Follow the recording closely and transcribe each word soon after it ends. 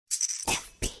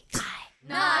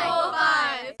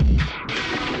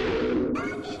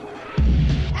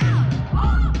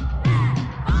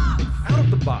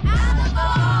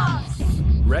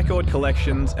record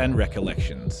collections and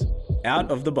recollections.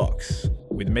 Out of the Box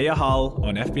with Mia Hull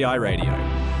on FBI Radio.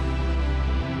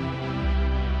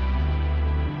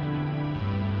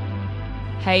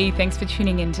 Hey, thanks for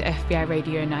tuning in to FBI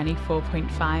Radio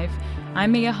 94.5.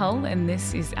 I'm Mia Hull and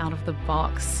this is Out of the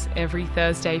Box. Every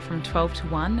Thursday from 12 to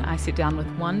 1, I sit down with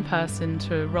one person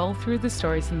to roll through the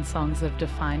stories and songs that have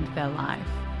defined their life.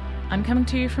 I'm coming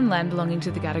to you from land belonging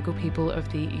to the Gadigal people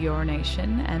of the Eora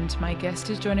Nation, and my guest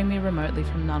is joining me remotely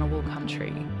from Ngunnawal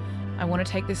country. I want to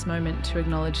take this moment to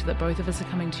acknowledge that both of us are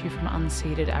coming to you from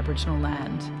unceded Aboriginal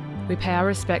land. We pay our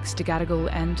respects to Gadigal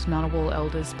and Ngunnawal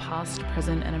elders past,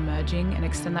 present and emerging, and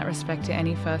extend that respect to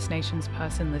any First Nations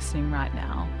person listening right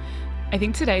now. I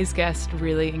think today's guest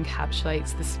really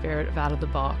encapsulates the spirit of Out of the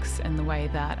Box and the way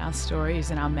that our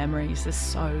stories and our memories are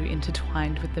so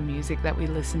intertwined with the music that we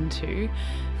listen to.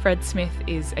 Fred Smith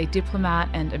is a diplomat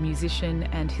and a musician,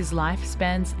 and his life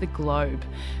spans the globe.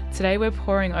 Today we're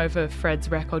poring over Fred's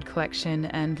record collection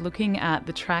and looking at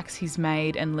the tracks he's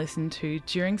made and listened to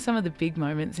during some of the big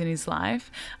moments in his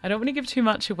life. I don't want to give too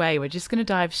much away, we're just going to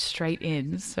dive straight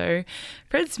in. So,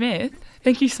 Fred Smith,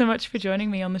 thank you so much for joining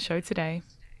me on the show today.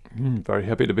 Very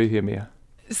happy to be here, Mia.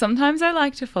 Sometimes I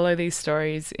like to follow these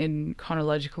stories in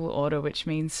chronological order, which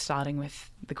means starting with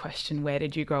the question, where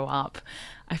did you grow up?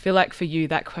 I feel like for you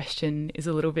that question is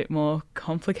a little bit more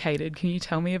complicated. Can you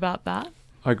tell me about that?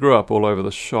 I grew up all over the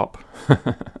shop.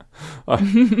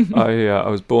 I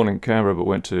was born in Canberra, but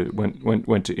went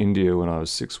to India when I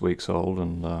was 6 weeks old,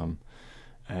 and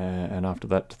after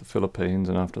that to the Philippines,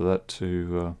 and after that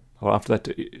to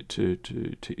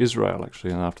Israel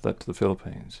actually, and after that to the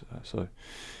Philippines. So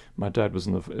my dad was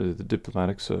in the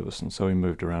diplomatic service, and so he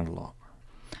moved around a lot.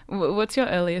 What's your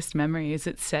earliest memory? Is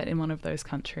it set in one of those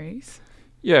countries?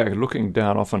 Yeah, looking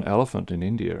down off an elephant in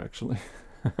India, actually.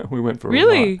 We went for a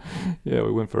Really? ride. Yeah,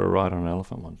 we went for a ride on an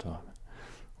elephant one time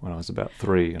when I was about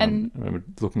 3, and I remember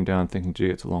looking down thinking, gee,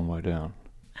 it's a long way down.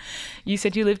 You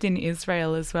said you lived in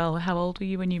Israel as well. How old were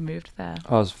you when you moved there?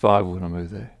 I was 5 when I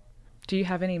moved there. Do you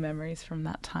have any memories from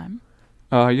that time?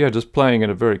 Yeah, just playing in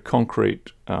a very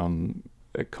concrete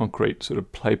sort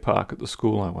of play park at the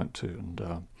school I went to,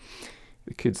 and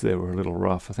the kids there were a little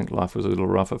rough. I think life was a little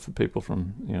rougher for people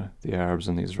from the Arabs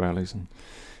and the Israelis, and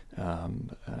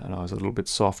I was a little bit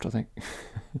soft, I think.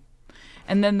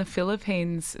 And then the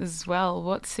Philippines as well.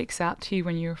 What sticks out to you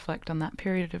when you reflect on that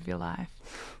period of your life?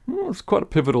 Well, it's quite a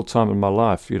pivotal time in my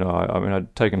life. I mean,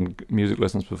 I'd taken music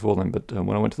lessons before then, but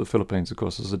when I went to the Philippines, of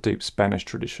course, there's a deep Spanish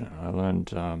tradition. I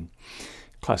learned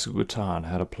classical guitar and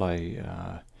how to play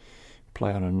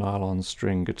on a nylon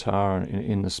string guitar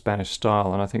in the Spanish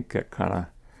style, and I think that kind of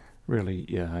really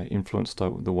influenced the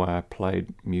way I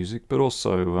played music. But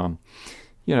also,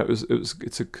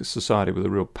 it's a society with a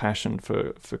real passion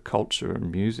for culture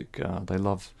and music. They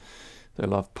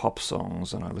love pop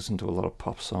songs, and I listen to a lot of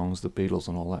pop songs, the Beatles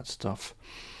and all that stuff.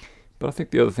 But I think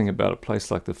the other thing about a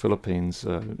place like the Philippines,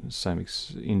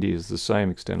 India is the same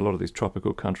extent, a lot of these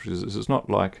tropical countries, is it's not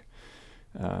like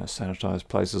sanitized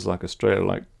places like Australia,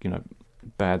 like,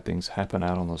 bad things happen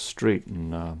out on the street.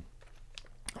 And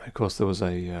of course there was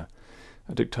a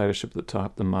dictatorship at the time,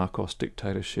 the Marcos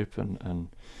dictatorship, and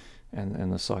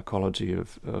the psychology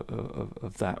of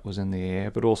that was in the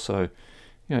air. But also,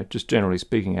 just generally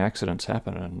speaking, accidents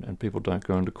happen, and people don't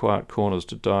go into quiet corners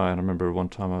to die. And I remember one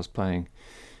time I was playing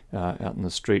out in the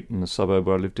street in the suburb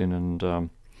where I lived in, and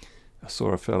I saw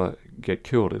a fella get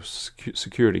killed. It was a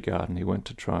security guard, and he went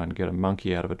to try and get a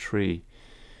monkey out of a tree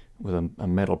with a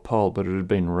metal pole, but it had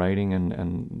been raining, and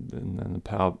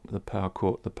the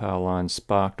power line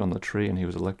sparked on the tree, and he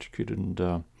was electrocuted.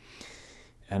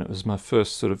 And it was my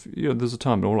first sort of, there's a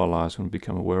time in all our lives when we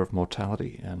become aware of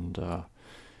mortality, and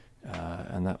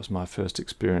that was my first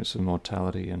experience of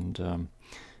mortality. And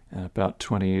about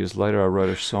 20 years later, I wrote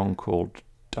a song called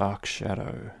Dark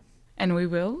Shadow. And we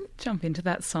will jump into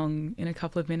that song in a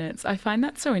couple of minutes. I find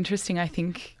that so interesting. I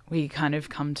think we kind of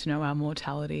come to know our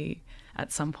mortality at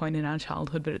some point in our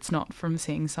childhood, but it's not from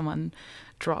seeing someone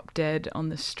drop dead on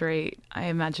the street. I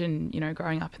imagine,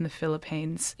 growing up in the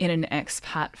Philippines, in an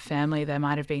expat family, there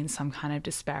might have been some kind of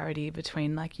disparity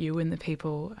between like you and the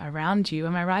people around you.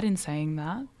 Am I right in saying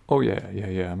that? Oh,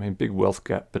 yeah. I mean, big wealth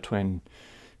gap between...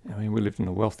 we lived in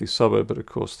a wealthy suburb, but of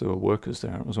course there were workers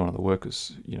there. It was one of the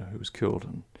workers, who was killed,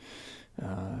 and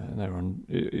they were on...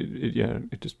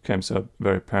 It just became so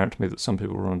very apparent to me that some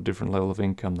people were on a different level of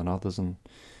income than others, and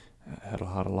had a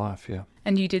harder life, yeah.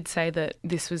 And you did say that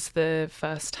this was the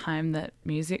first time that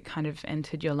music kind of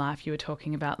entered your life. You were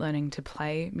talking about learning to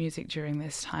play music during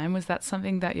this time. Was that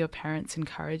something that your parents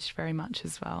encouraged very much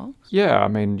as well? Yeah, I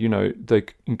mean, they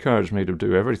encouraged me to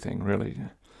do everything, really.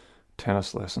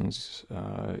 tennis lessons,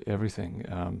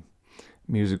 everything.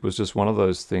 Music was just one of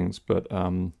those things, but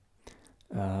and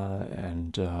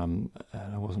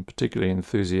I wasn't particularly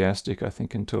enthusiastic, I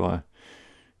think, until I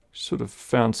sort of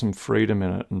found some freedom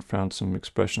in it and found some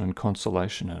expression and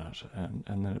consolation in it,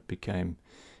 and then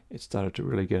it started to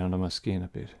really get under my skin a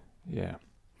bit. Yeah,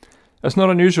 that's not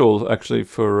unusual actually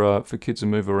for kids who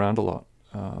move around a lot.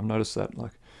 I've noticed that,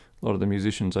 like a lot of the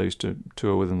musicians I used to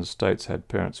tour with in the States had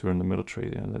parents who were in the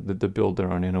military. They build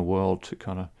their own inner world to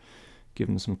kind of give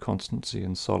them some constancy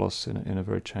and solace in a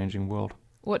very changing world.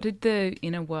 What did the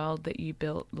inner world that you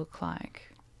built look like?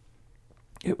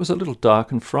 It was a little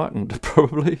dark and frightened,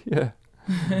 probably. Yeah,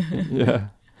 yeah.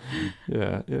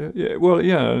 Well,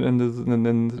 yeah, and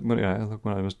then when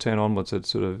I was 10 onwards,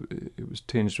 it was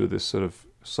tinged with this sort of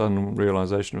sudden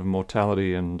realization of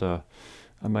mortality, and I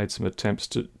made some attempts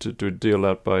to deal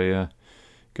that by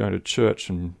going to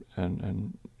church and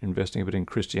investing a bit in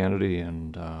Christianity,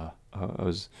 and I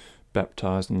was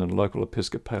baptized in a local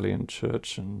Episcopalian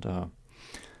church, and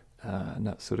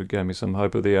that sort of gave me some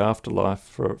hope of the afterlife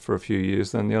for a few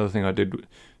years. Then the other thing I did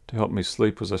to help me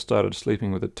sleep was I started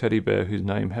sleeping with a teddy bear whose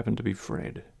name happened to be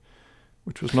Fred,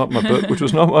 which was not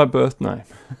my birth name.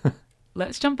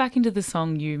 Let's jump back into the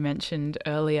song you mentioned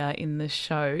earlier in the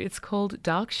show. It's called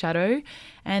Dark Shadow,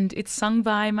 and it's sung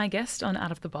by my guest on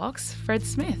Out of the Box, Fred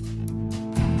Smith.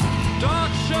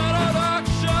 Dark shadow,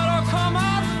 come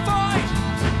out and fight.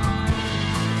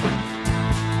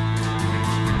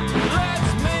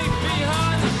 Let's meet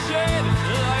behind the shed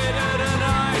later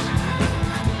tonight.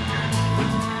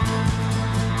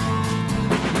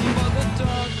 But the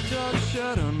dark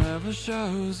shadow never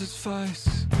shows its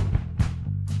face.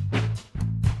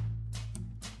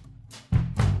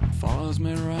 Follows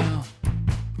me around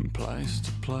from place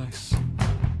to place.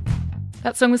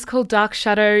 That song was called Dark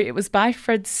Shadow. It was by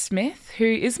Fred Smith, who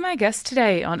is my guest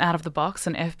today on Out of the Box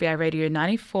on FBI Radio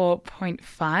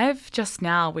 94.5. Just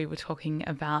now we were talking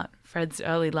about Fred's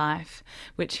early life,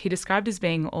 which he described as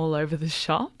being all over the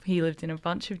shop. He lived in a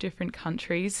bunch of different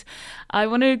countries. I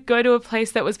want to go to a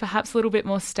place that was perhaps a little bit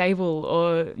more stable,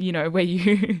 or, where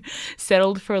you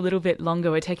settled for a little bit longer.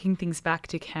 We're taking things back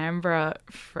to Canberra.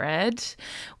 Fred,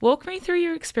 walk me through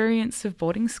your experience of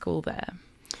boarding school there.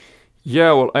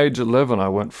 Yeah, well, age 11, I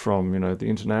went from, the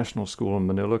international school in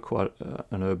Manila, quite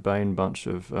an urbane bunch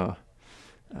of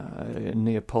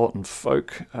Neapolitan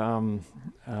folk,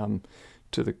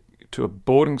 to a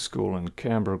boarding school in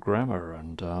Canberra Grammar.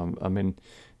 And,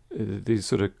 these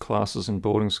sort of classes in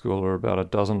boarding school are about a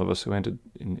dozen of us who entered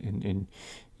in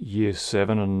year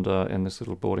 7 and in this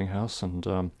little boarding house. And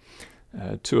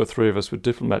 2 or 3 of us were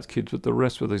diplomat kids, but the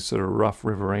rest were these sort of rough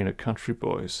Riverina country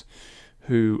boys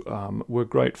who were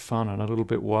great fun and a little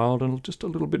bit wild and just a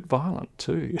little bit violent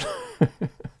too.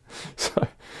 So,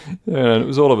 yeah, and it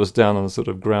was all of us down on the sort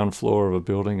of ground floor of a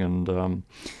building, and the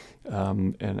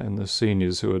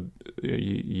seniors who were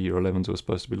year 11s who were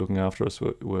supposed to be looking after us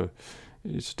were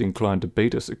just inclined to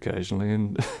beat us occasionally,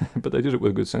 but they did it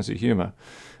with a good sense of humour.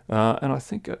 And I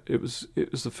think it was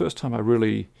the first time I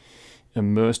really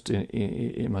immersed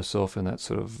in myself in that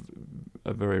sort of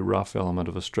a very rough element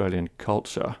of Australian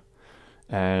culture.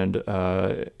 And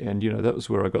that was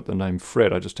where I got the name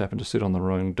Fred. I just happened to sit on the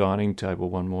wrong dining table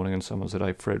one morning, and someone said,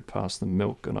 "Hey, Fred, pass the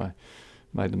milk," and I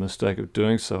made the mistake of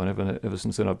doing so, and ever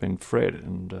since then I've been Fred,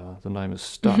 and the name has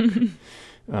stuck.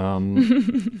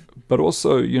 But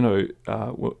also, it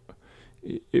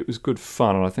was good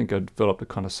fun, and I think I developed a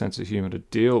kind of sense of humour to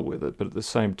deal with it. But at the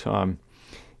same time,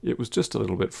 it was just a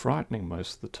little bit frightening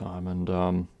most of the time. And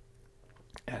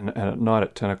at night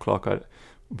at 10 o'clock,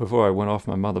 before I went off,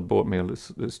 my mother bought me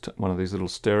one of these little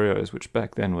stereos, which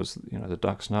back then was, the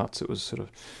Duck's Nuts. It was sort of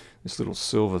this little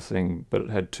silver thing, but it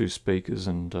had 2 speakers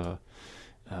and a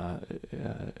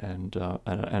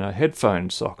headphone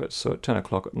socket. So at 10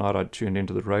 o'clock at night, I'd tuned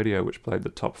into the radio, which played the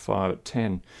top 5 at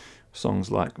 10, songs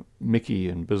like Mickey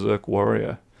and Berserk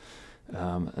Warrior,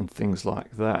 and things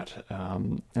like that.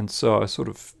 And so I sort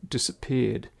of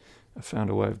disappeared. I found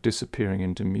a way of disappearing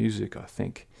into music, I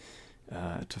think,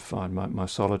 to find my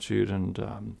solitude and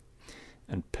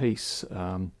peace.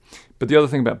 But the other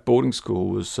thing about boarding school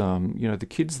was, the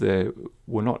kids there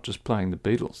were not just playing the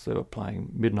Beatles. They were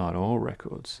playing Midnight Oil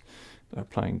records. They were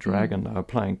playing Dragon. They were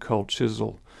playing Cold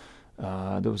Chisel.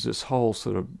 There was this whole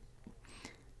sort of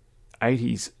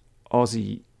 80s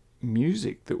Aussie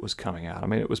music that was coming out. I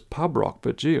mean, it was pub rock,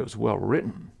 but gee, it was well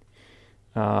written.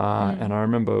 And I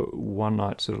remember one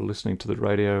night sort of listening to the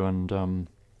radio and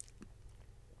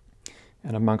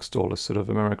amongst all this sort of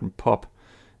American pop,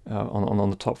 on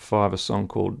the top 5, a song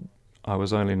called "I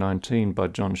Was Only 19" by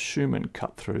John Schumann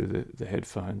cut through the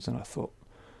headphones, and I thought,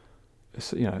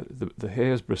 the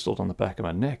hairs bristled on the back of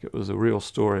my neck. It was a real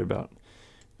story about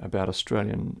an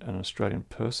Australian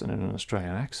person in an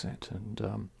Australian accent,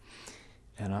 and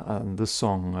this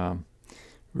song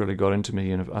really got into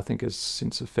me, and I think has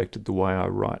since affected the way I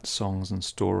write songs and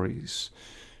stories.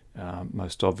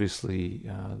 Most obviously,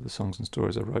 the songs and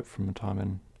stories I wrote from a time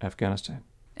in Afghanistan.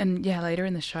 And yeah, later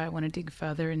in the show, I want to dig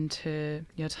further into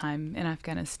your time in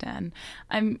Afghanistan.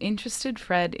 I'm interested,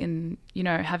 Fred, in,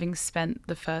 having spent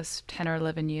the first 10 or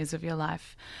 11 years of your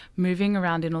life moving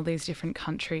around in all these different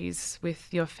countries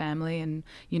with your family. And,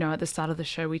 at the start of the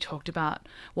show, we talked about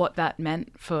what that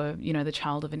meant for, the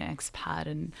child of an expat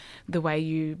and the way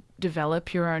you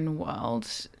develop your own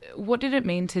world. What did it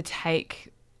mean to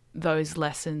take those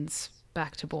lessons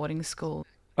back to boarding school?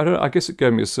 I guess it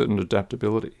gave me a certain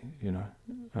adaptability,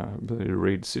 ability to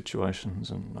read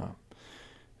situations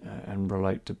and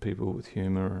relate to people with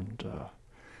humour and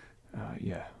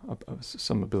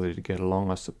some ability to get along,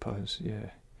 I suppose.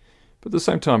 Yeah, but at the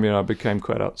same time, I became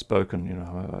quite outspoken.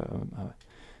 I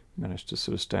managed to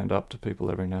sort of stand up to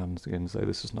people every now and again and say,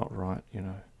 "This is not right,"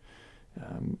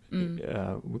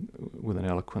 with an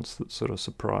eloquence that sort of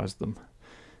surprised them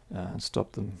and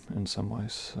stopped them in some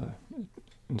ways. So,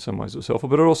 in some ways it was helpful,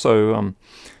 but also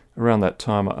around that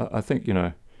time, I think,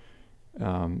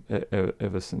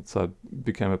 ever since I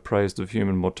became appraised of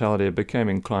human mortality, I became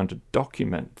inclined to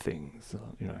document things,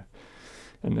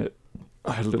 and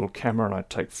I had a little camera and I'd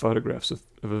take photographs of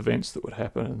events that would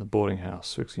happen in the boarding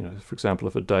house. For example,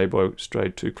 if a day boy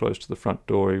strayed too close to the front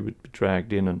door, he would be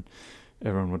dragged in and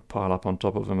everyone would pile up on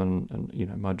top of him,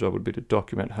 and my job would be to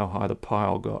document how high the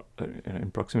pile got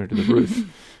in proximity to the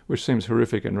roof, which seems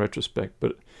horrific in retrospect,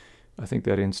 but I think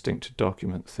that instinct to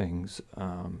document things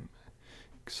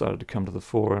started to come to the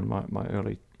fore in my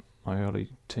early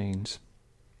teens.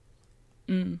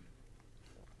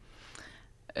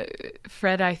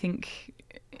 Fred, I think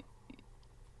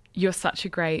you're such a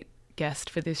great guest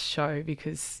for this show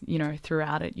because,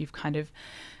 throughout it you've kind of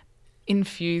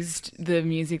infused the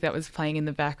music that was playing in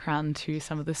the background to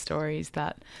some of the stories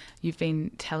that you've been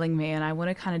telling me, and I want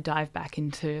to kind of dive back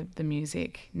into the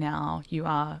music now. You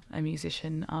are a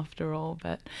musician after all,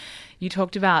 but you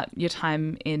talked about your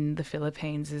time in the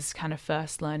Philippines as kind of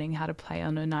first learning how to play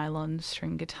on a nylon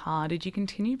string guitar. Did you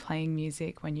continue playing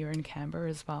music when you were in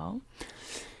Canberra as well?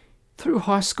 Through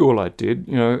high school I did.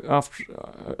 After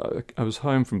I was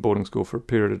home from boarding school for a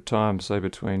period of time, say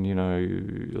between,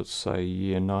 let's say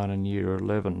year 9 and year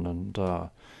 11, and,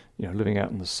 living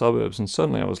out in the suburbs, and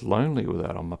suddenly I was lonely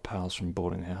without all my pals from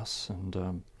boarding house,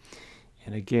 and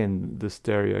again the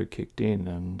stereo kicked in,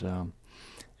 and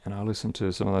I listened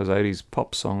to some of those 80s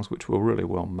pop songs which were really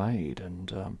well made,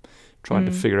 and tried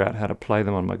to figure out how to play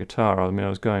them on my guitar. I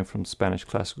was going from Spanish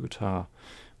classical guitar,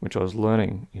 which I was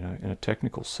learning, in a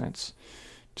technical sense,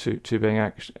 to being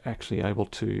actually able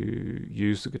to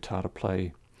use the guitar to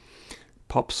play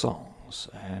pop songs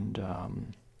and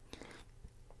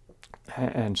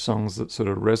songs that sort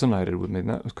of resonated with me. And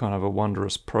that was kind of a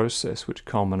wondrous process, which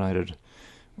culminated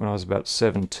when I was about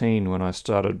 17, when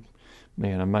me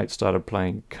and a mate started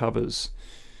playing covers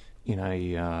in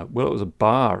it was a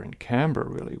bar in Canberra,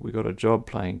 really. We got a job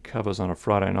playing covers on a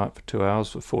Friday night for 2 hours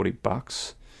for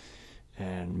 $40.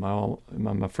 And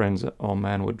my friend's old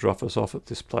man would drop us off at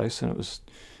this place, and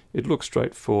it looked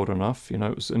straightforward enough. It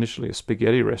was initially a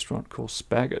spaghetti restaurant called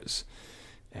Spaggers,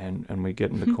 and we'd get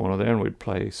in the corner there and we'd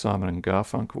play Simon and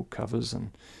Garfunkel covers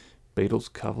and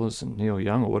Beatles covers and Neil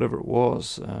Young or whatever it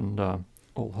was, and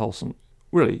all wholesome,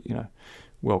 really,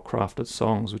 well-crafted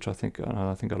songs, which I think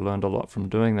I learned a lot from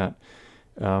doing that.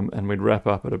 And we'd wrap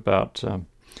up at about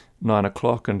 9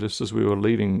 o'clock, and just as we were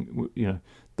leaving,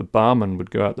 the barman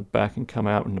would go out the back and come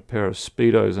out in a pair of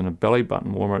Speedos and a belly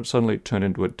button warmer. It suddenly turned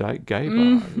into a gay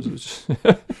bar. It was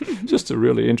just a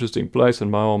really interesting place.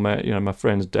 And my old man, my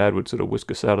friend's dad would sort of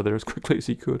whisk us out of there as quickly as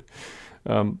he could.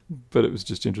 But it was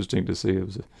just interesting to see. It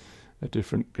was a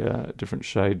different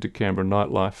shade to Canberra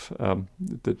nightlife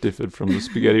that differed from the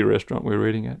spaghetti restaurant we were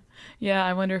eating at. Yeah,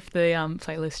 I wonder if the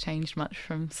playlist changed much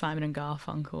from Simon and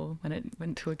Garfunkel when it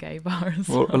went to a gay bar as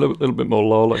well. A little bit more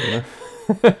Lola,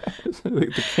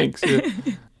 the Kinks, yeah.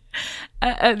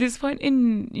 At this point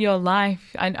in your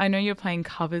life, I know you're playing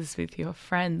covers with your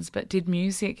friends, but did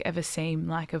music ever seem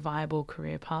like a viable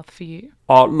career path for you?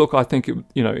 Oh, look, I think,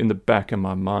 in the back of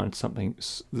my mind,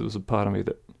 there was a part of me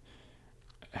that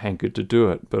hankered to do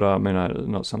it, but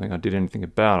not something I did anything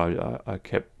about. I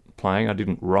kept playing. I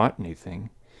didn't write anything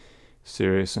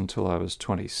serious until I was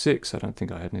 26. I don't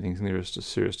think I had anything serious to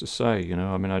say.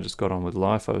 I just got on with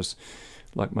life. I was,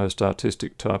 like most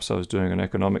artistic types, I was doing an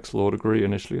economics law degree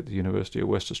initially at the University of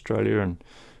West Australia, and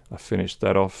I finished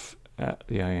that off at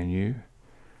the ANU,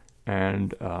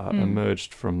 and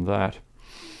emerged from that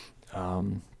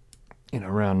in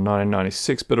around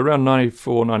 1996. But around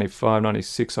 94, 95,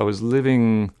 96, I was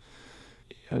living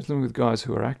with guys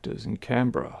who were actors in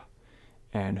Canberra,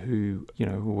 and who,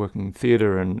 were working in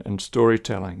theatre and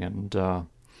storytelling, and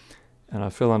I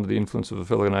fell under the influence of a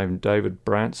fellow named David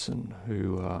Branson,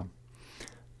 who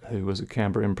was a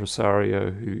Canberra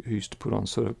impresario who used to put on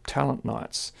sort of talent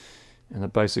nights, and the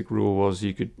basic rule was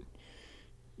you could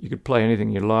play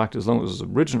anything you liked as long as it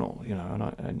was original,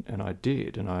 and I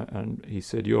did, and he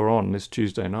said, "You're on this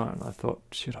Tuesday night," and I thought,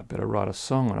 shit, I better write a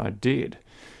song, and I did,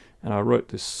 and I wrote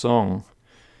this song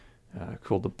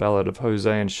called The Ballad of Jose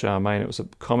and Charmaine. It was a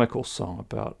comical song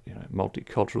about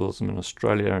multiculturalism in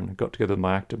Australia, and I got together with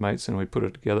my actor mates and we put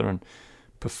it together and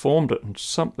performed it, and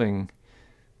something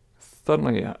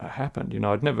suddenly happened.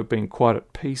 I'd never been quite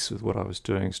at peace with what I was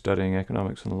doing, studying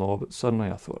economics and law, but suddenly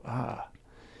I thought,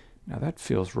 now that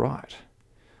feels right.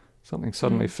 Something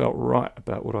suddenly felt right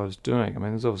about what I was doing. I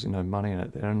mean, there's obviously no money in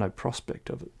it there and no prospect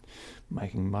of it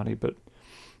making money, but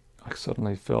I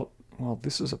suddenly felt, well,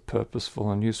 this is a purposeful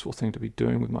and useful thing to be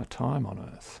doing with my time on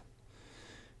Earth.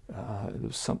 There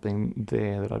was something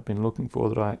there that I'd been looking for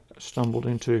that I stumbled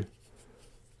into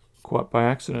quite by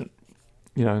accident.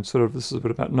 And sort of, this is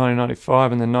about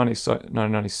 1995, and then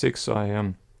 1996,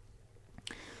 I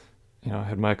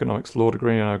had my economics law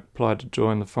degree, and I applied to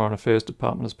join the Foreign Affairs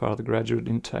Department as part of the graduate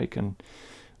intake, and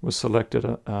was selected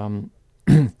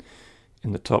in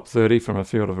the top 30 from a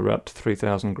field of about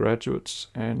 3,000 graduates,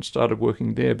 and started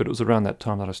working there. But it was around that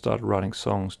time that I started writing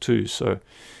songs too, so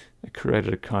it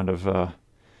created a kind of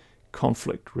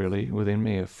conflict really within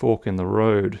me, a fork in the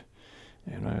road.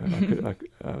 I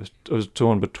was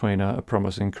torn between a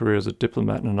promising career as a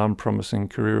diplomat and an unpromising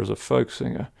career as a folk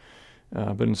singer.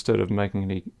 But instead of making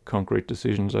any concrete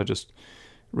decisions, I just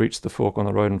reached the fork on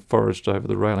the road and foraged over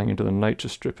the railing into the nature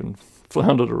strip and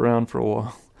floundered around for a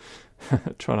while,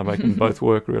 trying to make them both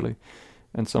work, really.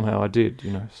 And somehow I did,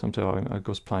 Somehow I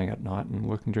was playing at night and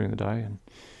working during the day, and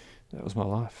that was my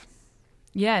life.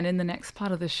 Yeah, and in the next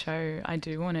part of the show, I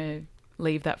do want to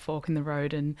leave that fork in the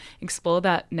road and explore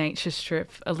that nature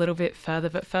strip a little bit further.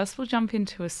 But first we'll jump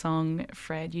into a song.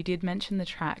 Fred, you did mention the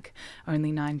track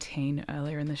Only 19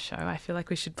 earlier in the show. I feel like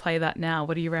we should play that now.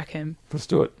 What do you reckon? Let's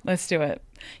do it. Let's do it.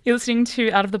 You're listening to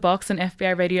Out of the Box on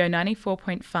FBI Radio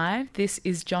 94.5. This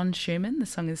is John Schumann. The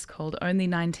song is called Only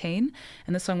 19,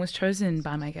 and the song was chosen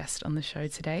by my guest on the show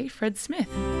today, Fred Smith.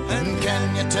 And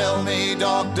can you tell me,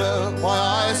 doctor,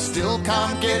 why I still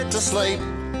can't get to sleep?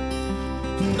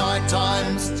 Night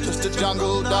time's just a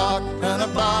jungle dark and a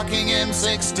barking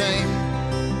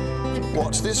M16.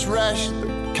 What's this rash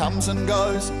that comes and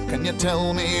goes? Can you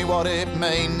tell me what it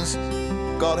means?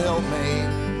 God help me.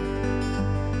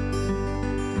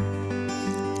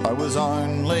 I was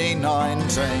only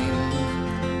 19.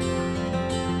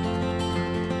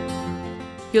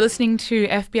 You're listening to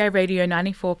FBI Radio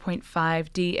 94.5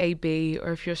 DAB,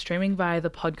 or if you're streaming via the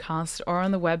podcast or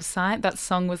on the website, that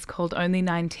song was called Only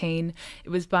 19. It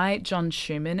was by John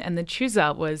Schumann, and the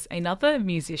chooser was another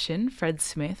musician, Fred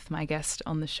Smith, my guest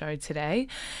on the show today.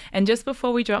 And just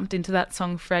before we jumped into that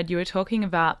song, Fred, you were talking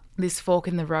about this fork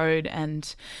in the road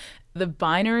and the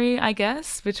binary, I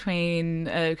guess, between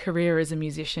a career as a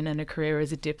musician and a career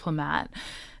as a diplomat.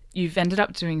 You've ended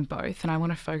up doing both, and I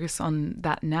want to focus on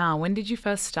that now. When did you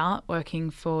first start working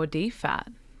for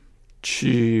DFAT?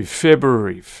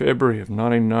 February of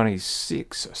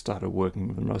 1996, I started working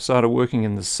with them. I started working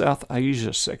in the South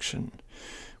Asia section,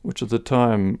 which at the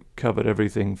time covered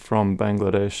everything from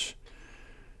Bangladesh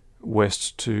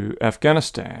west to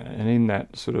Afghanistan. And in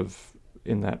that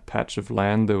patch of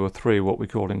land, there were three what we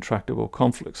called intractable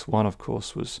conflicts. One, of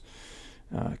course, was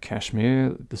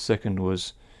Kashmir. The second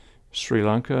was Sri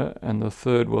Lanka, and the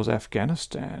third was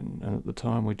Afghanistan. And at the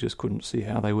time, we just couldn't see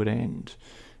how they would end.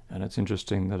 And it's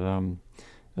interesting that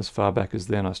as far back as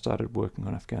then, I started working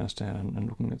on Afghanistan and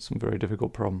looking at some very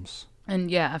difficult problems.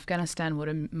 And yeah, Afghanistan would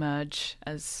emerge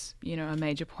as, a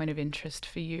major point of interest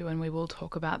for you, and we will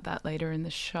talk about that later in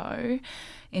the show.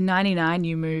 In 1999,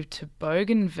 you moved to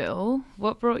Bougainville.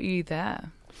 What brought you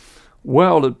there?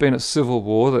 Well, there'd been a civil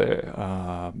war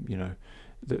there.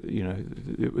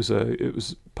 It's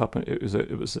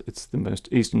the most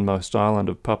easternmost island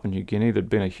of Papua New Guinea. There'd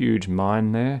been a huge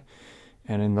mine there,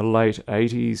 and in the late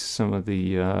 80s, some of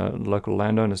the local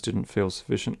landowners didn't feel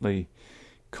sufficiently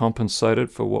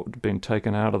compensated for what had been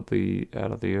taken out of the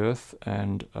earth,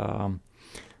 and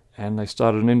they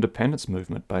started an independence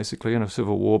movement basically, and a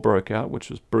civil war broke out,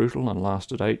 which was brutal and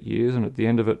lasted 8 years. And at the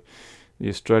end of it, the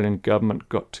Australian government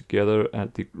got together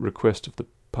at the request of the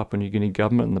Papua New Guinea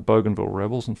government and the Bougainville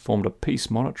rebels and formed a peace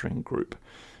monitoring group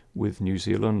with New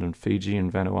Zealand and Fiji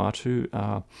and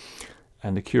Vanuatu.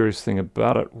 And the curious thing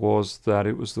about it was that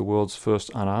it was the world's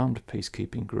first unarmed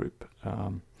peacekeeping group.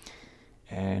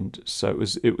 And so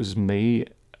it was me,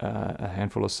 a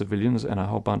handful of civilians, and a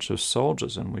whole bunch of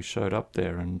soldiers, and we showed up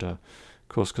there. And of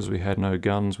course, because we had no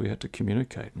guns, we had to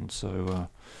communicate. And so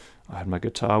I had my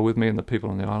guitar with me, and the people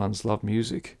on the islands loved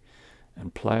music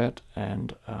and play it.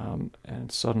 And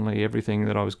suddenly everything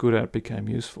that I was good at became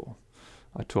useful.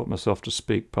 I taught myself to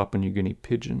speak Papua New Guinea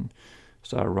Pidgin,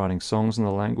 started writing songs in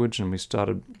the language, and we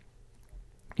started,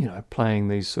 playing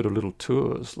these sort of little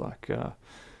tours. Like I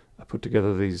put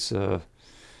together these,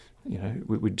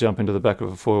 we'd jump into the back of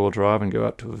a four-wheel drive and go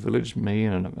out to a village, me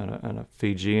and a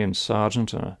Fijian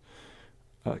sergeant and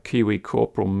a Kiwi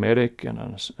corporal medic and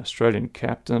an Australian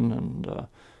captain and a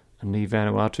Ni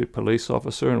Vanuatu police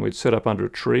officer, and we'd set up under a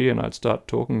tree and I'd start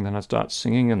talking, then I'd start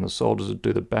singing, and the soldiers would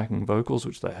do the backing vocals,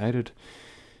 which they hated.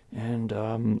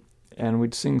 And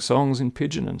we'd sing songs in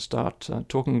Pidgin and start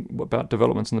talking about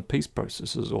developments in the peace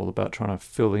processes, all about trying to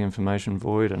fill the information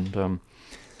void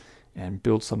and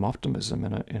build some optimism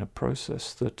in a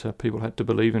process that people had to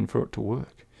believe in for it to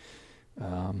work.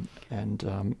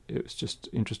 It was just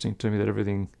interesting to me that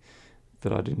everything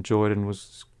that I'd enjoyed and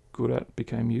was good at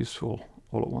became useful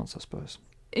all at once, I suppose.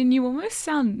 And you almost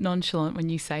sound nonchalant when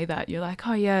you say that. You're like,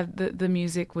 oh yeah, the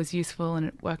music was useful and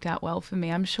it worked out well for me.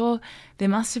 I'm sure there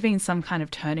must have been some kind of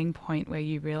turning point where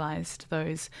you realised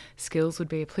those skills would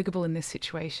be applicable in this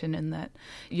situation and that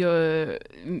your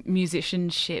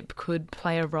musicianship could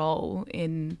play a role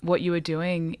in what you were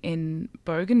doing in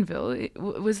Bougainville.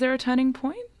 Was there a turning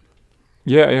point?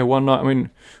 Yeah, one night, we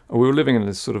were living in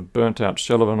this sort of burnt-out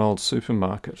shell of an old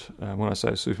supermarket. When I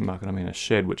say supermarket, I mean a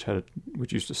shed which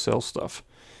used to sell stuff.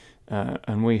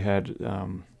 And we had,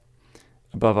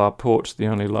 above our porch, the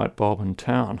only light bulb in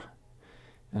town.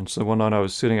 And so one night I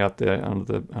was sitting out there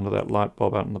under that light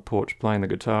bulb out on the porch playing the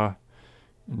guitar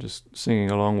and just singing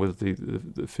along with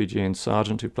the Fijian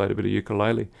sergeant who played a bit of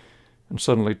ukulele. And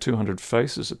suddenly 200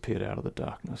 faces appeared out of the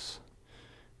darkness.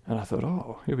 And I thought,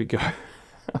 oh, here we go.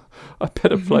 I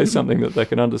better play something that they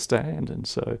can understand. And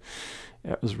so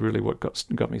that was really what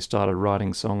got me started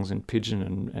writing songs in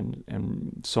Pidgin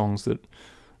and songs that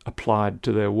applied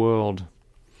to their world.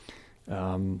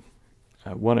 One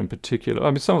in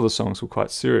particular, some of the songs were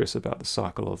quite serious about the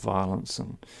cycle of violence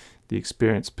and the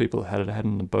experience people had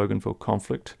in the Bougainville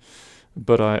conflict.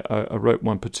 But I wrote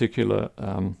one particular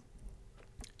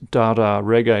Dada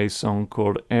reggae song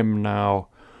called M Now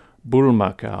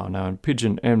Bulmakau. Now in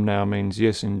Pidgin, M now means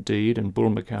yes indeed, and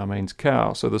Bulmakau means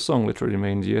cow. So the song literally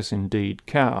means yes indeed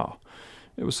cow.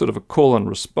 It was sort of a call and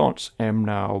response, M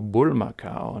now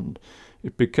Bulmakau, and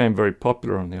it became very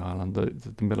popular on the island.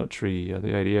 The military, the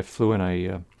ADF, flew in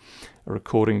a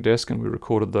recording desk, and we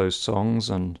recorded those songs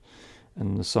and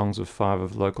the songs of 5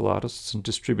 of local artists and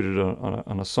distributed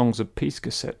on a Songs of Peace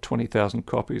cassette. 20,000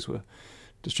 copies were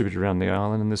distributed around the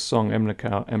island, and this song, M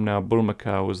now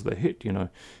Bulmakau, was the hit,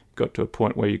 Got to a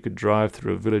point where you could drive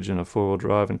through a village in a four-wheel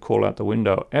drive and call out the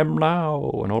window, M now,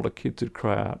 and all the kids would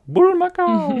cry out,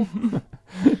 Bulmakau.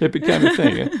 It became a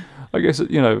thing. I guess,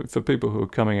 for people who are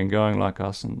coming and going like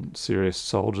us and serious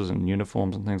soldiers in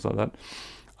uniforms and things like that,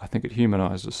 I think it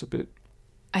humanised us a bit.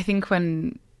 I think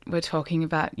when we're talking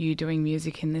about you doing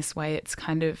music in this way, it's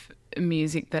kind of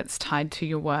music that's tied to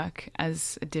your work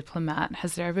as a diplomat.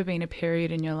 Has there ever been a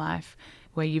period in your life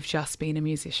where you've just been a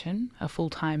musician, a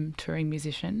full-time touring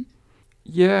musician?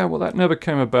 Yeah, well, that never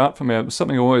came about for me. It was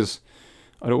something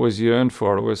I'd always yearned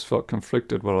for. I always felt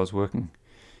conflicted while I was working,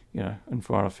 in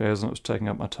foreign affairs, and it was taking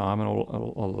up my time and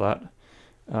all of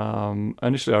that.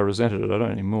 Initially, I resented it. I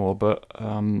don't anymore. But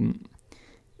in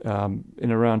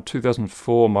around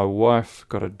 2004, my wife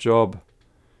got a job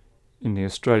in the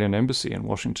Australian Embassy in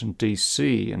Washington,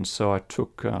 D.C., and so I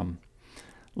took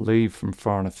leave from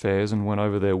foreign affairs and went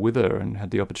over there with her and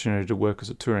had the opportunity to work as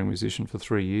a touring musician for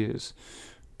 3 years,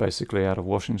 basically out of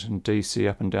Washington, D.C.,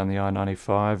 up and down the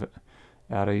I-95,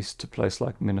 out east to places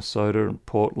like Minnesota and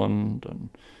Portland and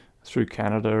through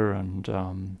Canada. And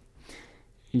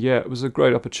it was a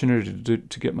great opportunity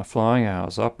to get my flying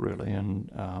hours up, really. And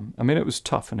it was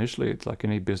tough initially. It's like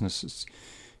any business.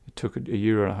 It took a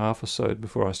year and a half or so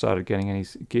before I started getting any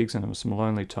gigs, and there were some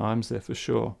lonely times there for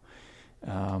sure.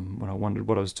 When I wondered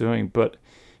what I was doing, but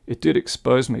it did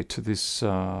expose me to this,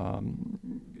 to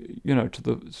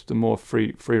the more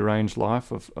free range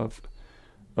life of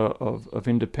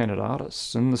independent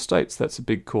artists. In the States, that's a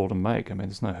big call to make.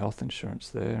 There's no health insurance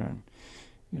there,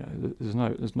 and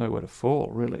there's nowhere to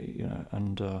fall really.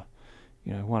 And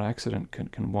one accident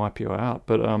can wipe you out.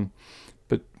 But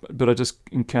but I just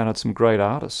encountered some great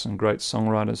artists and great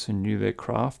songwriters who knew their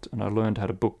craft, and I learned how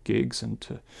to book gigs and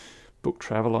to book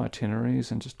travel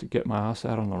itineraries and just to get my ass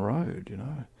out on the road, you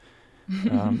know.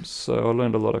 So I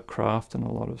learned a lot of craft and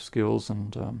a lot of skills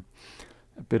and a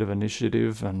bit of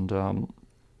initiative and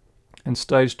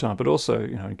stage time, but also,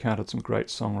 you know, encountered some great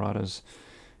songwriters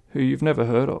who you've never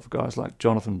heard of, guys like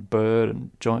Jonathan Bird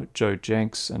and Joe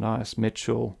Jenks and I.S.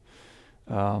 Mitchell.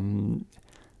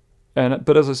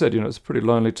 But as I said, you know, it's a pretty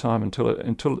lonely time until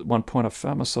at one point I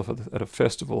found myself at a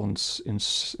festival in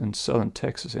southern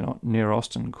Texas, near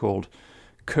Austin, called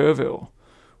Kerrville,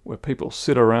 where people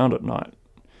sit around at night.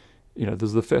 You know,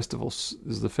 there's the festival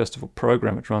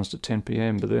program, which runs to 10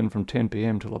 p.m., but then from 10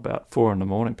 p.m. till about 4 in the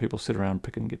morning, people sit around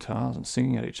picking guitars and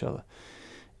singing at each other.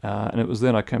 And it was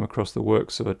then I came across the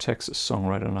works of a Texas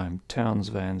songwriter named Townes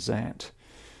Van Zandt,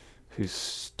 whose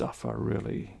stuff I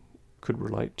really could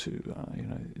relate to. You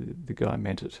know, the guy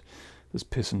meant it. There's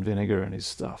piss and vinegar in his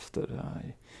stuff that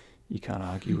you can't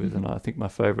argue with. And I think my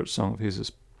favourite song of his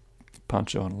is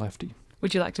Pancho and Lefty.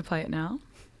 Would you like to play it now?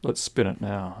 Let's spin it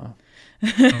now,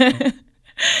 huh?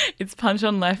 It's Punch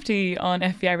on Lefty on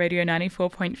FBI Radio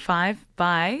 94.5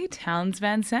 by Townes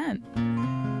Van Zandt.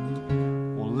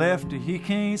 Well, Lefty, he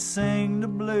can't sing the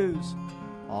blues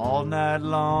all night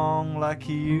long like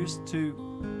he used to.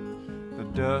 The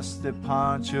dust that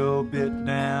Pancho bit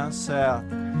down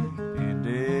south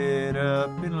ended up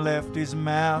in Lefty's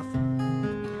mouth.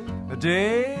 The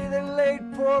day they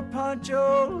laid poor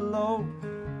Pancho low,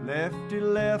 Lefty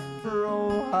left for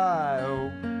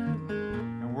Ohio,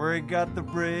 and where he got the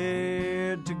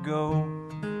bread to go.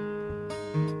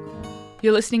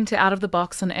 You're listening to Out of the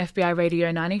Box on FBI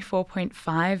Radio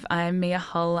 94.5. I'm Mia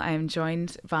Hull. I am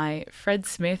joined by Fred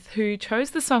Smith, who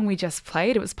chose the song we just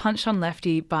played. It was Punch on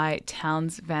Lefty by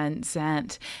Townes Van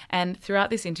Zandt. And throughout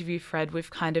this interview, Fred,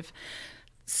 we've kind of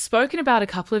spoken about a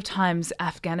couple of times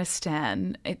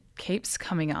Afghanistan. It keeps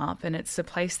coming up, and it's a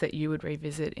place that you would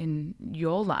revisit in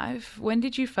your life. When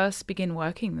did you first begin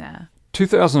working there?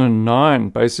 2009,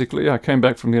 basically. I came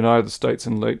back from the United States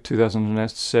in late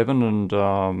 2007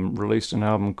 and released an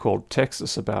album called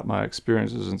Texas about my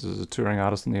experiences as a touring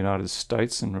artist in the United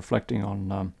States and reflecting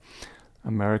on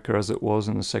America as it was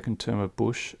in the second term of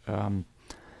Bush. And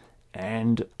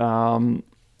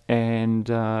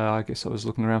I guess I was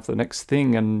looking around for the next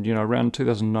thing. And, you know, around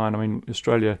 2009, I mean,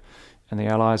 Australia and the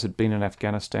Allies had been in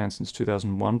Afghanistan since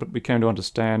 2001, but we came to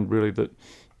understand really that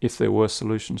if there were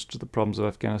solutions to the problems of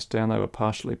Afghanistan, they were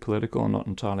partially political and not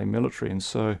entirely military. And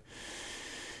so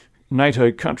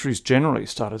NATO countries generally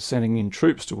started sending in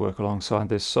troops to work alongside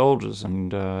their soldiers.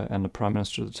 And the Prime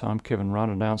Minister at the time, Kevin Rudd,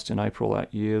 announced in April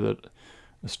that year that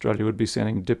Australia would be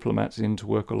sending diplomats in to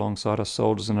work alongside our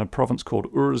soldiers in a province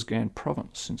called Uruzgan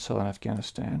Province in southern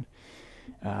Afghanistan.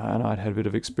 And I'd had a bit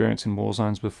of experience in war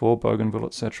zones before, Bougainville,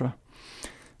 etc.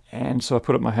 And so I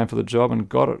put up my hand for the job and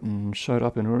got it and showed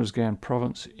up in Uruzgan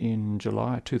Province in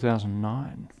July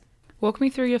 2009. Walk me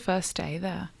through your first day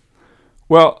there.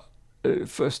 Well,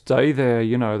 first day there,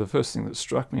 you know, the first thing that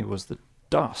struck me was the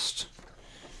dust.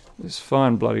 There's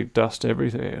fine bloody dust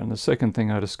everywhere. And the second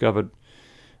thing I discovered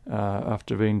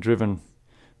after being driven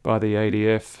by the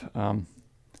ADF,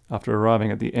 after arriving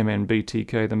at the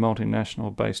MNBTK, the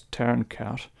multinational-based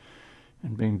Tarankout,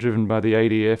 and being driven by the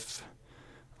ADF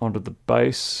onto the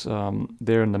base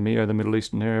there in the MIO, the Middle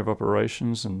Eastern Area of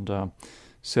Operations, and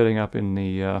setting up in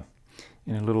the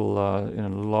in a little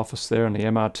office there in the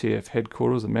MRTF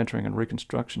headquarters, the Mentoring and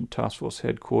Reconstruction Task Force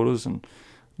headquarters, and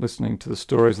listening to the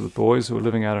stories of the boys who were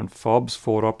living out in FOBs,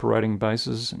 forward operating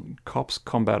bases, and COPS,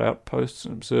 combat outposts,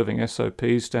 and observing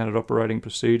SOPs, standard operating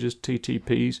procedures,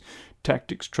 TTPs,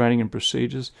 tactics, training and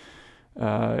procedures.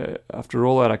 After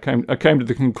all that, I came to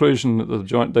the conclusion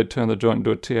that they'd turned the joint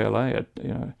into a TLA,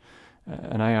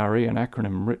 an ARE, an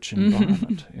acronym-rich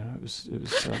environment. You know, it was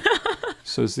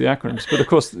so it's the acronyms. But of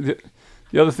course,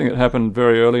 the other thing that happened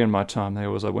very early in my time there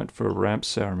was I went for a ramp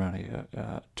ceremony.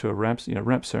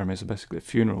 Ramp ceremonies are basically a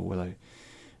funeral where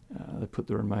they put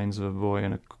the remains of a boy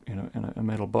in a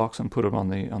metal box and put him on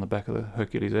the back of the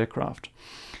Hercules aircraft.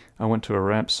 I went to a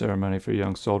ramp ceremony for a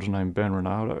young soldier named Ben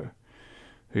Ronaldo,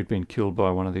 who'd been killed by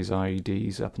one of these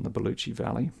IEDs up in the Baluchi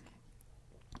Valley.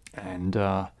 And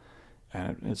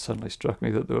it suddenly struck me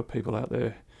that there were people out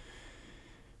there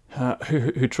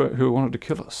who wanted to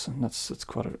kill us, and that's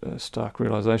quite a stark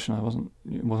realization.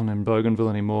 It wasn't in Bougainville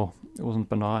anymore. It wasn't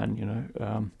benign, you know.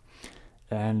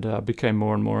 And became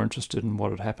more and more interested in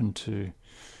what had happened to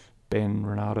Ben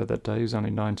Ronaldo that day. He was only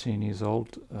 19 years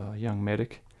old, a young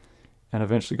medic. And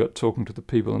eventually got talking to the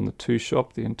people in the 2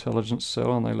 shop, the intelligence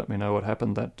cell, and they let me know what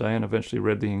happened that day, and eventually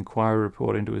read the inquiry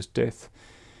report into his death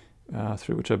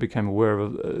through which I became aware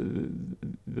of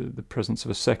the presence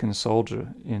of a second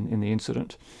soldier in the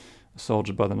incident, a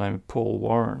soldier by the name of Paul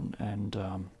Warren, and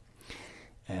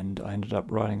I ended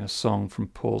up writing a song from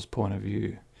Paul's point of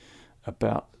view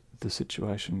about the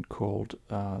situation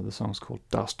the song's called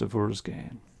Dust of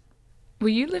Uruzgan. Were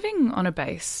you living on a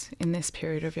base in this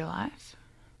period of your life?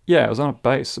 Yeah, I was on a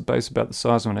base about the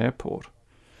size of an airport.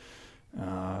 It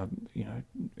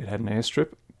had an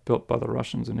airstrip built by the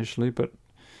Russians initially, but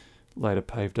later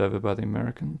paved over by the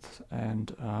Americans.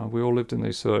 And we all lived in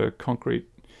these sort of concrete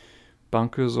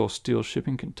bunkers or steel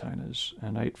shipping containers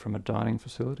and ate from a dining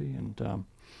facility and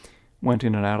went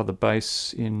in and out of the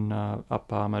base in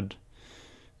up-armoured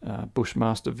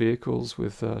Bushmaster vehicles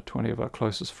with 20 of our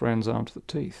closest friends armed to the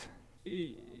teeth.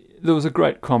 There was a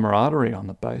great camaraderie on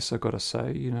the base, I've got to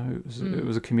say. It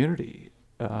was a community.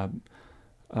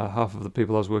 Half of the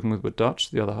people I was working with were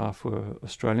Dutch, the other half were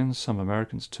Australians, some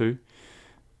Americans too.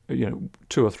 2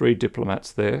 or 3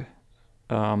 diplomats there,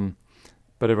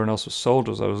 but everyone else was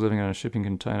soldiers. I was living in a shipping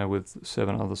container with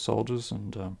 7 other soldiers,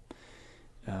 and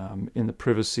in the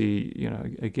privacy,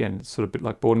 again, it's sort of a bit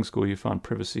like boarding school. You find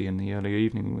privacy in the early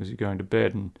evening as you're going to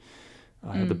bed, and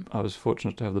I was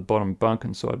fortunate to have the bottom bunk,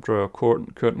 and so I'd draw a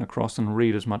curtain across and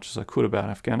read as much as I could about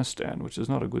Afghanistan, which is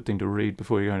not a good thing to read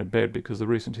before you're going to bed because the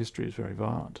recent history is very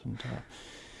violent.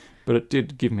 But it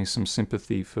did give me some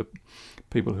sympathy for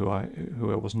people who I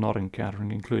was not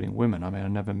encountering, including women. I mean, I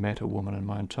never met a woman in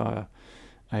my entire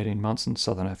 18 months in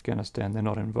southern Afghanistan. They're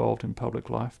not involved in public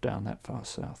life down that far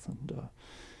south, and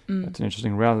that's an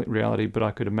interesting reality, but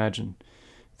I could imagine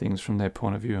things from their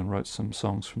point of view and wrote some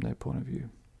songs from their point of view.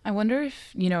 I wonder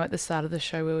if, at the start of the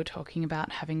show we were talking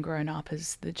about having grown up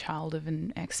as the child of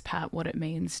an expat, what it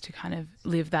means to kind of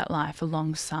live that life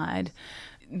alongside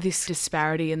this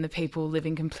disparity in the people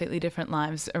living completely different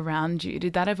lives around you.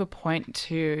 Did that ever point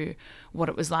to what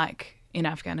it was like in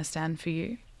Afghanistan for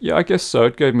you? Yeah, I guess so.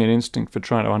 It gave me an instinct for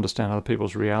trying to understand other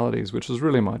people's realities, which was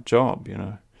really my job,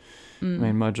 I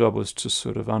mean, my job was to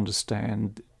sort of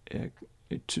understand,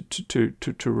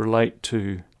 to relate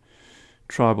to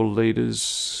tribal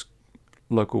leaders,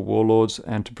 local warlords,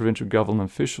 and to provincial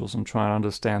government officials, and try and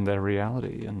understand their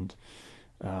reality. And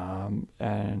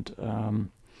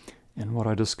what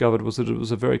I discovered was that it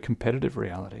was a very competitive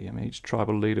reality. I mean, each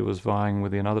tribal leader was vying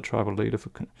with another tribal leader for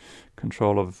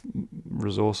control of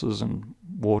resources and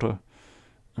water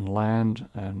and land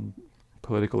and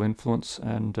political influence.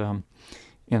 And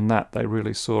in that, they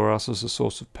really saw us as a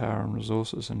source of power and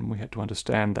resources, and we had to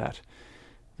understand that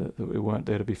we weren't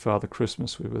there to be Father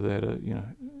Christmas. We were there to,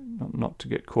 not to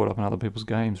get caught up in other people's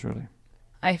games, really.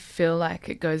 I feel like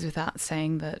it goes without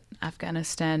saying that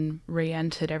Afghanistan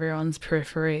re-entered everyone's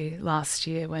periphery last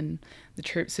year when the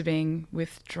troops are being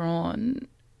withdrawn.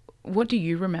 What do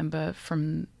you remember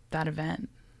from that event?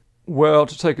 Well,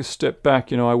 to take a step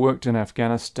back, I worked in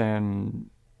Afghanistan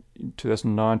in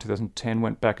 2009, 2010,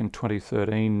 went back in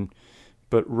 2013,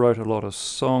 but wrote a lot of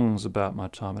songs about my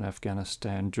time in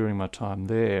Afghanistan during my time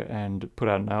there, and put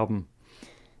out an album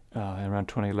around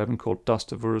 2011 called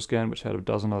Dust of Uruzgan, which had a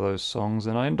dozen of those songs.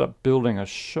 And I ended up building a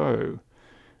show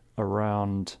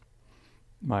around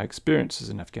my experiences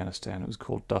in Afghanistan. It was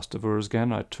called Dust of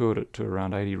Uruzgan. I toured it to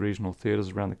around 80 regional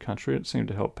theatres around the country. It seemed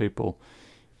to help people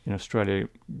in Australia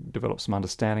develop some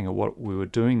understanding of what we were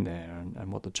doing there,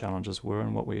 and what the challenges were,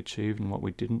 and what we achieved and what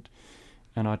we didn't.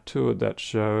 And I toured that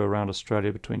show around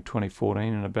Australia between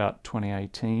 2014 and about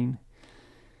 2018.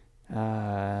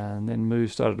 And then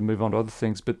started to move on to other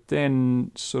things. But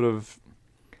then sort of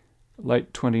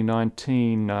late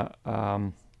 2019, I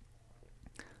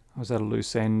was at a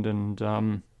loose end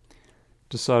and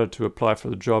decided to apply for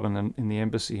the job in the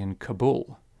embassy in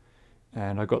Kabul.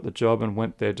 And I got the job and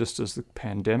went there just as the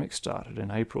pandemic started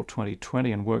in April 2020,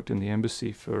 and worked in the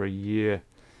embassy for a year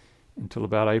until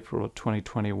about April of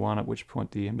 2021, at which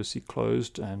point the embassy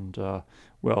closed. And,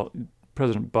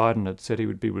 President Biden had said he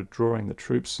would be withdrawing the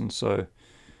troops, and so,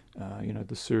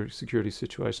 the security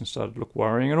situation started to look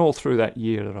worrying. And all through that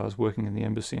year that I was working in the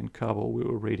embassy in Kabul, we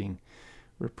were reading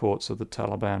reports of the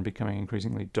Taliban becoming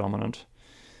increasingly dominant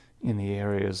in the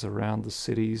areas around the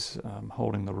cities,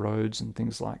 holding the roads and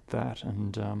things like that.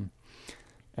 And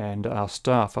our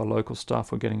local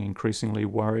staff, were getting increasingly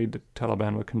worried. The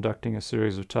Taliban were conducting a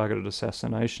series of targeted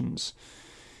assassinations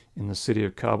in the city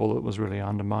of Kabul that was really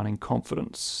undermining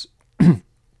confidence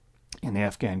in the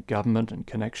Afghan government and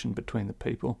connection between the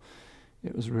people.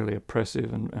 It was really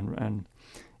oppressive and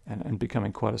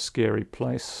becoming quite a scary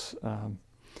place,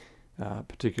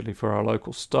 particularly for our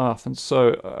local staff. And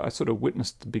so I sort of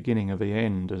witnessed the beginning of the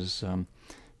end as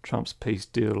Trump's peace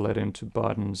deal led into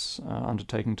Biden's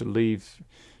undertaking to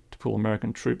pull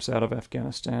American troops out of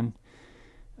Afghanistan.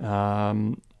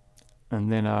 And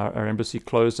then our embassy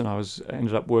closed, and I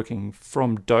ended up working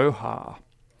from Doha,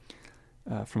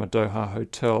 from a Doha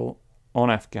hotel on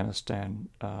Afghanistan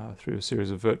through a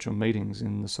series of virtual meetings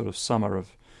in the sort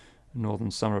of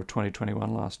northern summer of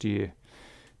 2021 last year,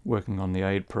 working on the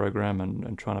aid program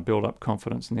and trying to build up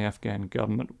confidence in the Afghan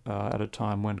government at a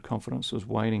time when confidence was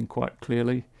waning quite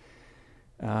clearly.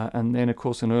 And then, of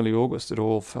course, in early August, it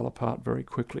all fell apart very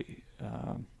quickly.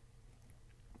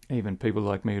 Even people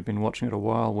like me who'd been watching it a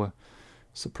while were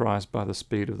surprised by the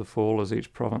speed of the fall as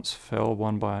each province fell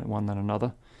one by one then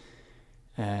another.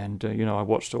 And, I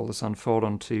watched all this unfold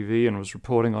on TV and was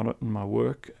reporting on it in my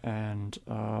work. And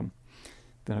then,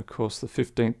 of course, the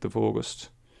 15th of August,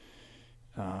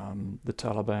 the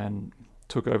Taliban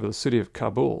took over the city of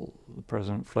Kabul. The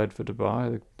president fled for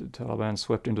Dubai. The Taliban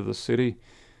swept into the city.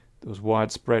 There was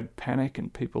widespread panic,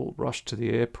 and people rushed to the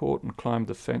airport and climbed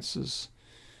the fences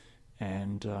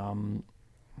and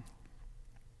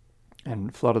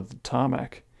flooded the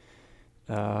tarmac.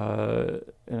 And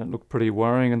it looked pretty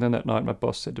worrying. And then that night my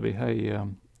boss said to me, hey,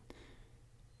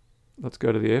 let's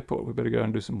go to the airport. We better go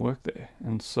and do some work there.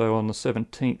 And so on the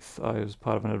 17th, I was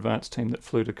part of an advance team that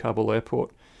flew to Kabul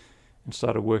airport and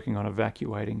started working on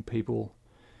evacuating people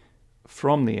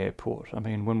from the airport. I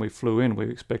mean, when we flew in, we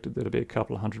expected there to be a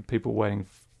couple of hundred people waiting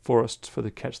for us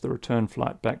to catch the return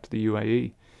flight back to the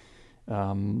UAE.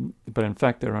 But in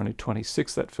fact, there were only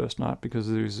 26 that first night because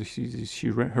there was these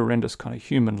horrendous kind of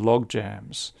human log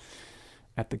jams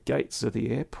at the gates of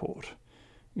the airport.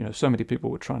 So many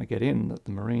people were trying to get in that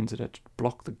the Marines had to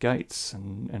block the gates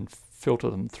and filter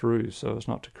them through so as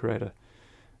not to create a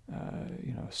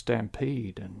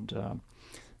stampede. And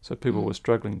so people were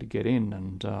struggling to get in.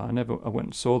 And I went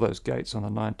and saw those gates on the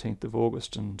 19th of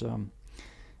August, and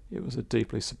it was a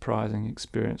deeply surprising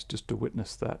experience just to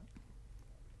witness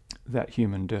that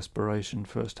human desperation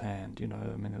firsthand.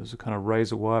 There was a kind of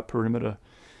razor wire perimeter,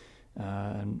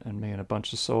 and me and a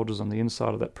bunch of soldiers on the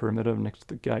inside of that perimeter next to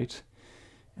the gate.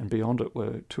 And beyond it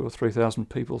were 2,000 or 3,000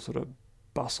 people sort of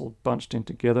bunched in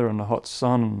together in the hot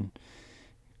sun and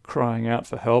crying out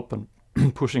for help and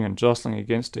pushing and jostling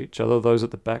against each other. Those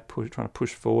at the back trying to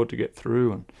push forward to get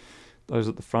through, and those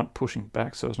at the front pushing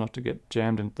back so as not to get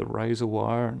jammed into the razor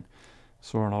wire. And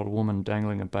saw an old woman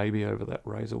dangling a baby over that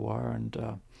razor wire.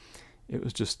 And it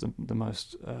was just the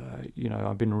most,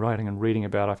 I've been writing and reading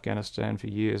about Afghanistan for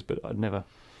years, but I'd never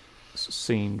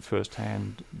seen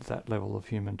firsthand that level of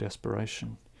human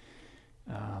desperation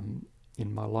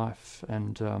in my life.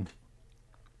 And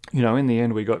in the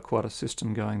end we got quite a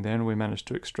system going then. We managed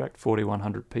to extract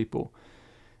 4,100 people,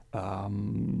 but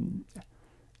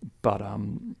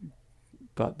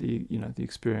the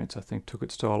experience, I think, took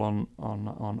its toll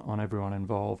on everyone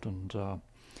involved. And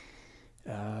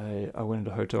I went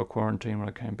into hotel quarantine when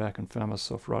I came back and found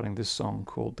myself writing this song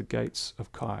called The Gates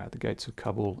of Kaya, the Gates of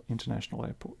Kabul International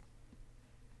Airport.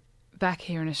 Back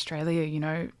here in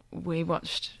Australia, we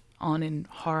watched on in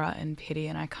horror and pity,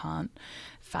 and I can't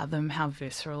fathom how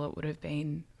visceral it would have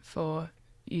been for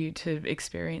you to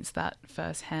experience that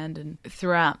firsthand. And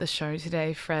throughout the show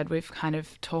today, Fred, we've kind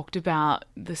of talked about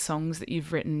the songs that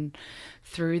you've written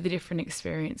through the different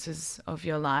experiences of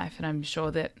your life, and I'm sure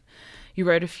that you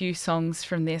wrote a few songs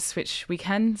from this, which we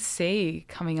can see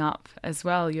coming up as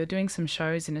well. You're doing some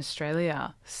shows in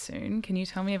Australia soon. Can you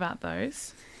tell me about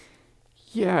those?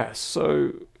 Yeah,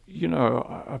 so,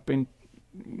 I've been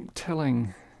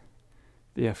telling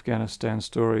the Afghanistan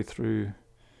story through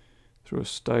a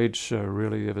stage show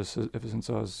really ever since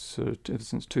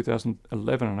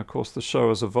 2011, and of course the show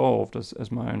has evolved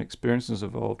as my own experiences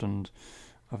evolved, and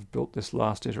I've built this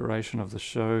last iteration of the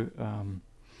show,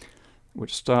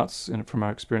 which starts from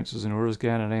our experiences in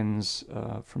Uruzgan and ends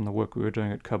from the work we were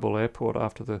doing at Kabul airport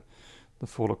after the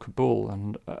fall of Kabul,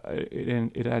 and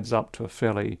it adds up to a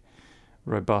fairly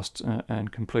robust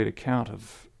and complete account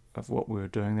of what we were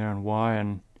doing there and why,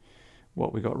 and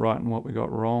what we got right and what we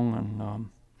got wrong.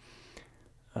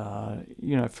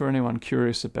 And for anyone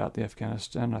curious about the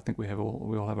Afghanistan, I think we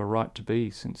all have a right to be,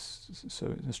 since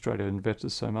Australia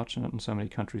invested so much in it and so many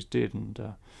countries did.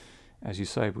 And as you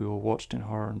say, we all watched in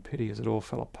horror and pity as it all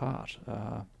fell apart.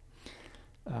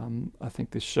 I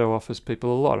think this show offers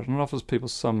people a lot, and it offers people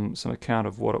some account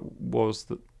of what it was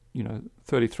that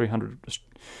 3,300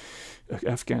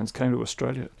 Afghans came to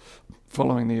Australia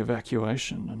following the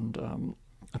evacuation, and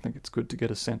I think it's good to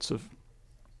get a sense of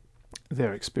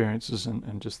their experiences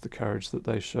and just the courage that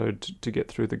they showed to get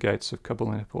through the gates of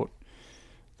Kabul airport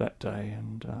that day,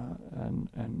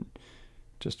 and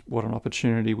just what an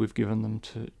opportunity we've given them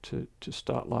to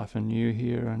start life anew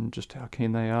here, and just how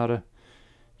keen they are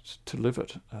to live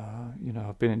it.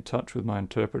 I've been in touch with my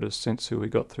interpreters since who we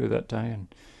got through that day, and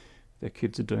their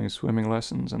kids are doing swimming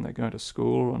lessons and they're going to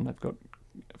school and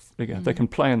they can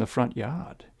play in the front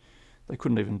yard. They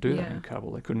couldn't even do that in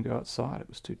Kabul. They couldn't go outside. It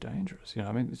was too dangerous.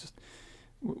 It's just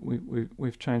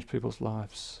we've changed people's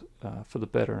lives for the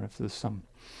better. And if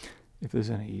there's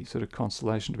any sort of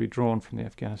consolation to be drawn from the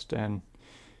Afghanistan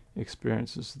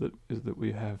experiences, that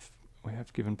we have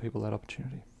given people that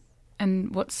opportunity.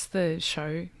 And what's the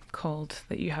show called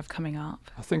that you have coming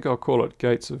up? I think I'll call it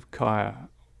Gates of Kaya,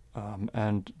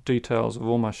 and details of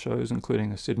all my shows, including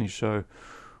the Sydney show,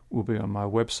 will be on my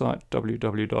website,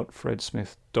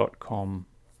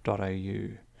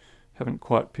 www.fredsmith.com.au. Haven't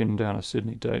quite pinned down a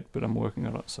Sydney date, but I'm working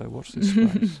on it, so watch this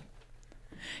space.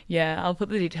 Yeah, I'll put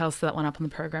the details to that one up on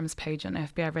the programs page on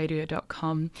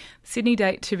fbiradio.com. Sydney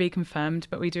date to be confirmed,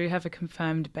 but we do have a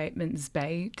confirmed Bateman's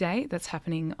Bay date that's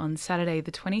happening on Saturday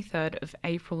the 23rd of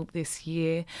April this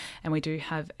year, and we do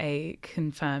have a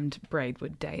confirmed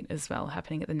Braidwood date as well,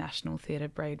 happening at the National Theatre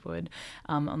Braidwood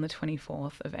on the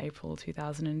 24th of April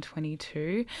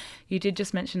 2022. You did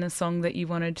just mention a song that you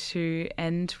wanted to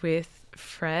end with,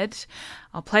 Fred.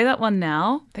 I'll play that one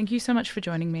now. Thank you so much for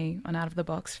joining me on Out of the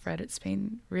Box, Fred. It's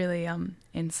been really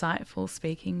insightful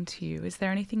speaking to you. Is there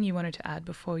anything you wanted to add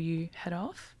before you head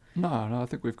off? No, I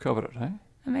think we've covered it, hey?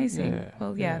 Amazing. Yeah,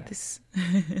 well, this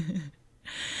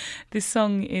this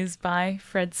song is by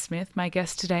Fred Smith, my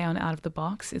guest today on Out of the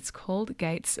Box. It's called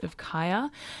Gates of Kaya.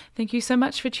 Thank you so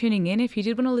much for tuning in. If you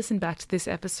did want to listen back to this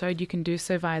episode, you can do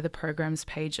so via the programs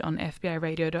page on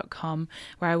fbiradio.com,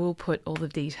 where I will put all the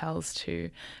details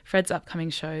to Fred's upcoming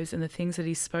shows and the things that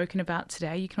he's spoken about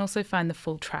today. You can also find the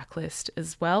full track list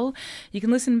as well. You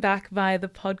can listen back via the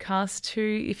podcast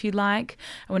too, if you like.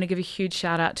 I want to give a huge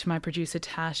shout out to my producer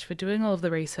Tash for doing all of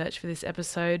the research for this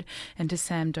episode, and to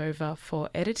Sam Dover for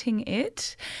editing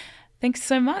it. Thanks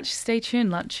so much. Stay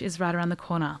tuned. Lunch is right around the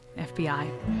corner.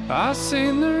 FBI. I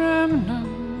seen the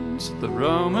remnants of the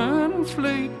Roman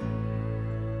fleet,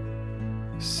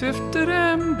 sifted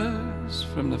embers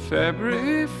from the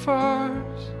February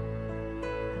fires.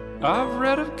 I've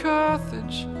read of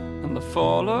Carthage and the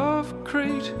fall of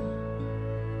Crete.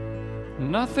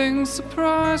 Nothing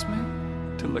surprised me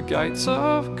till the gates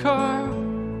of Kaya.